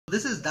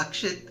This is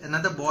Dakshith,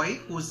 another boy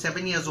who is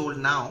 7 years old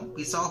now.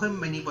 We saw him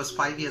when he was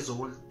 5 years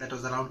old, that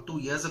was around 2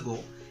 years ago,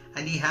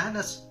 and he had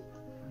a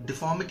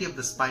deformity of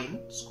the spine,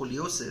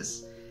 scoliosis,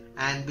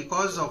 and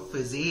because of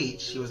his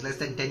age, he was less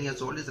than 10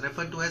 years old, is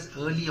referred to as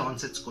early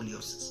onset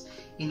scoliosis.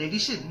 In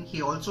addition,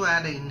 he also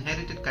had an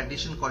inherited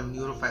condition called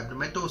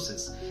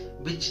neurofibromatosis,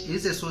 which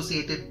is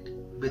associated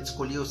with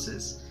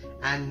scoliosis.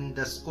 And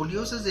the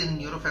scoliosis in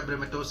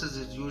neurofibromatosis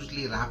is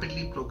usually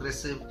rapidly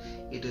progressive.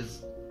 It is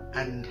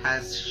and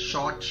has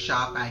short,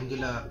 sharp,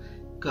 angular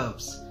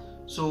curves.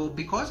 So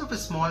because of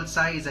his small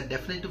size, a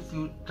definitive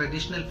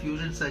traditional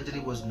fusion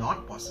surgery was not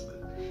possible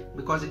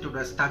because it would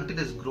have stunted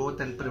his growth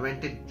and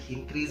prevented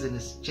increase in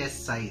his chest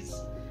size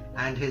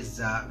and his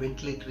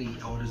ventilatory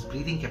or his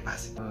breathing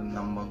capacity.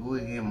 ನಮ್ಮ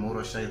ಮಗುವಿಗೆ 3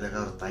 ವರ್ಷ ಇದ್ದಾಗ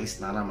ಅವ್ರ ತಾಯಿ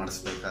ಸ್ನಾನ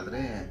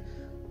ಮಾಡಿಸ್ಬೇಕಾದ್ರೆ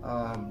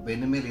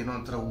ಬೆನ್ನ ಮೇಲೆ ಏನೋ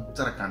ಒಂಥರ ಉಪ್ಪು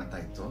ಥರ ಕಾಣ್ತಾ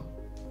ಇತ್ತು.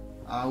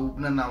 ಆ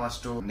ಉಪ್ಪನ್ನ ನಾವು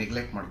ಅಷ್ಟು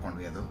ನೆಗ್ಲೆಕ್ಟ್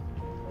ಮಾಡ್ಕೊಂಡ್ವಿ. ಅದು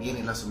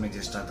ಏನಿಲ್ಲ, ಸುಮ್ಮನೆ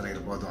ಜಸ್ಟ್ ಆ ಥರ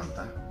ಇರ್ಬೋದು ಅಂತ.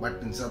 ಬಟ್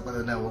ಇನ್ನು ಸ್ವಲ್ಪ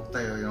ದಿನ ಹೋಗ್ತಾ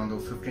ಒಂದು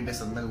 15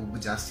 ಡೇಸ್ ಆದ್ಮೇಲೆ ಉಬ್ಬು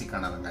ಜಾಸ್ತಿ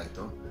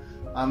ಕಾಣೋದಂಗಾಯ್ತು.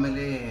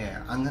 ಆಮೇಲೆ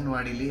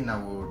ಅಂಗನವಾಡಿಲಿ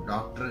ನಾವು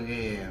ಡಾಕ್ಟ್ರಿಗೆ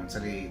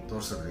ಒಂದ್ಸಲಿ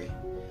ತೋರಿಸಿದ್ವಿ.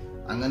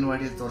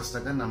 ಅಂಗನವಾಡಿಯಲ್ಲಿ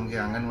ತೋರಿಸಿದಾಗ ನಮಗೆ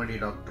ಅಂಗನವಾಡಿ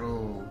ಡಾಕ್ಟ್ರು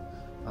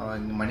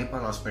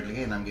ಮಣಿಪಾಲ್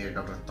ಹಾಸ್ಪಿಟ್ಲಿಗೆ ನಮಗೆ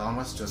ಡಾಕ್ಟರ್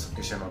ಥಾಮಸ್ ಜೋಸೆಫ್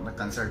ಕಿಶನ್ ಅವ್ರನ್ನ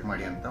ಕನ್ಸಲ್ಟ್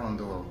ಮಾಡಿ ಅಂತ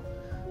ಒಂದು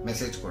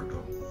ಮೆಸೇಜ್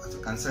ಕೊಟ್ಟರು. ಅದು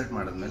ಕನ್ಸಲ್ಟ್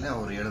ಮಾಡಿದ್ಮೇಲೆ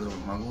ಅವ್ರು ಹೇಳಿದ್ರು,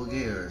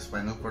 ಮಗುವಿಗೆ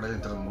ಸ್ಪೈನಲ್ ಕಾರ್ಡಲ್ಲಿ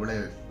ಈ ಥರ ಮೂಳೆ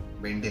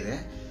ಬೆಂಡಿದೆ,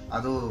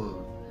 ಅದು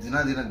ದಿನ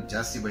ದಿನ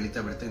ಜಾಸ್ತಿ ಬೆಳೀತಾ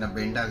ಇನ್ನು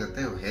ಬೆಂಡ್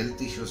ಆಗುತ್ತೆ,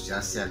 ಹೆಲ್ತ್ ಇಶ್ಯೂಸ್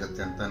ಜಾಸ್ತಿ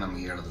ಆಗುತ್ತೆ ಅಂತ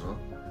ನಮ್ಗೆ ಹೇಳಿದ್ರು.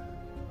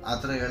 ಆ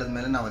ಥರ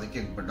ಹೇಳಿದ್ಮೇಲೆ ನಾವು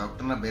ಅದಕ್ಕೆ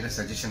ಡಾಕ್ಟರ್ನ ಬೇರೆ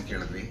ಸಜೆಷನ್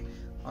ಕೇಳಿದ್ವಿ.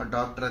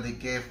 ಡಾಕ್ಟರ್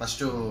ಅದಕ್ಕೆ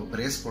ಫಸ್ಟು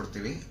ಬ್ರೇಸ್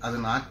ಕೊಡ್ತೀವಿ,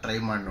 ಅದನ್ನ ಹಾಕಿ ಟ್ರೈ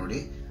ಮಾಡಿ ನೋಡಿ,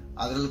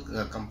 ಅದ್ರಲ್ಲಿ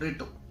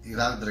ಕಂಪ್ಲೀಟ್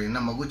ಇದಾದ್ರೆ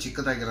ಇನ್ನು ಮಗು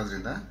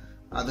ಚಿಕ್ಕದಾಗಿರೋದ್ರಿಂದ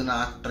ಅದನ್ನ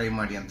ಹಾಕಿ ಟ್ರೈ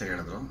ಮಾಡಿ ಅಂತ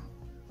ಹೇಳಿದ್ರು.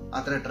 ಆ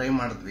ಥರ ಟ್ರೈ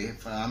ಮಾಡಿದ್ವಿ.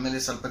 ಆಮೇಲೆ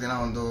ಸ್ವಲ್ಪ ದಿನ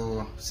ಒಂದು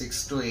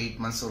 6 to 8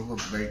 monthsವರೆಗೂ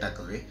ಬೆಲ್ಟ್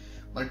ಹಾಕಿದ್ವಿ.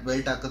 ಬಟ್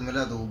ಬೆಲ್ಟ್ ಹಾಕಿದ್ಮೇಲೆ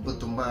ಅದು ಉಬ್ಬು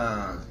ತುಂಬಾ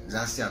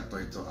ಜಾಸ್ತಿ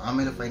ಆಗ್ತೋಯ್ತು.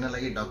 ಆಮೇಲೆ ಫೈನಲ್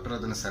ಆಗಿ ಡಾಕ್ಟರ್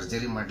ಅದನ್ನ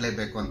ಸರ್ಜರಿ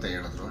ಮಾಡಲೇಬೇಕು ಅಂತ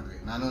ಹೇಳಿದ್ರು.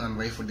 ನಾನು ನನ್ನ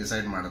ವೈಫ್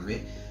ಡಿಸೈಡ್ ಮಾಡಿದ್ವಿ,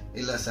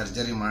 ಇಲ್ಲ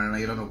ಸರ್ಜರಿ ಮಾಡೋಣ,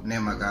 ಇರೋನು ಒಬ್ಬನೇ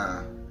ಮಗ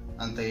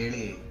ಅಂತ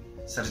ಹೇಳಿ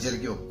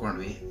ಸರ್ಜರಿಗೆ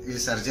ಒಪ್ಕೊಂಡ್ವಿ.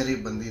 ಇಲ್ಲಿ ಸರ್ಜರಿ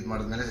ಬಂದು ಇದು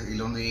ಮಾಡಿದ್ಮೇಲೆ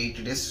ಇಲ್ಲೊಂದು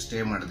 8 days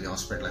ಸ್ಟೇ ಮಾಡಿದ್ವಿ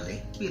hospital.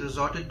 We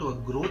resorted to a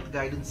growth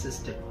guidance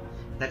system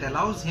that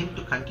allows him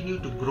to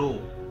continue to grow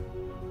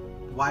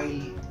while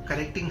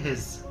correcting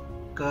his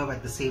curve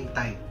at the same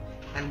time.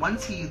 And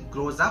once he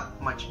grows up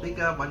much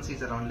bigger, once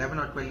he's around 11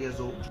 or 12 years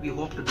old, we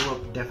hope to do a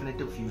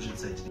definitive fusion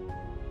surgery.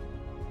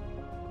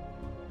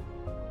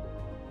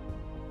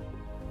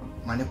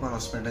 Manipal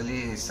hospital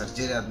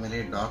surgery ಆದ್ಮೇಲೆ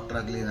doctor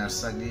ಆಗಲಿ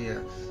nurse ಆಗಲಿ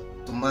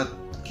ತುಂಬಾ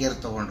care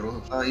ತಗೊಂಡ್ರು.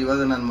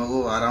 ಇವಾಗ ನನ್ನ ಮಗು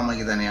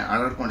ಆರಾಮಾಗಿದ್ದಾನೆ,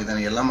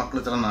 ಆಡಾಡ್ಕೊಂಡಿದ್ದಾನೆ, ಎಲ್ಲ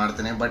ಮಕ್ಳು ತರ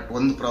ಆಡ್ತಾನೆ. ಬಟ್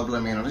ಒಂದು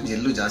ಪ್ರಾಬ್ಲಮ್ ಏನಂದ್ರೆ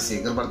ಎಲ್ಲೂ ಜಾಸ್ತಿ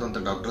ಎಗರಬಾರ್ದು ಅಂತ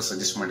ಡಾಕ್ಟರ್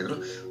ಸಜೆಸ್ಟ್ ಮಾಡಿದ್ರು.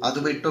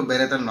 ಅದು ಬಿಟ್ಟು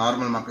ಬೇರೆ ತರ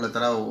ನಾರ್ಮಲ್ ಮಕ್ಳ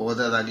ತರ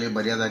ಓದೋದಾಗ್ಲಿ,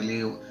 ಬರೆಯೋದಾಗ್ಲಿ,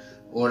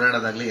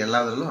 ಓಡಾಡೋದಾಗ್ಲಿ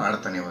ಎಲ್ಲದರಲ್ಲೂ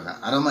ಆಡ್ತಾನೆ. ಇವಾಗ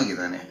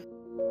ಆರಾಮಾಗಿದ್ದಾನೆ.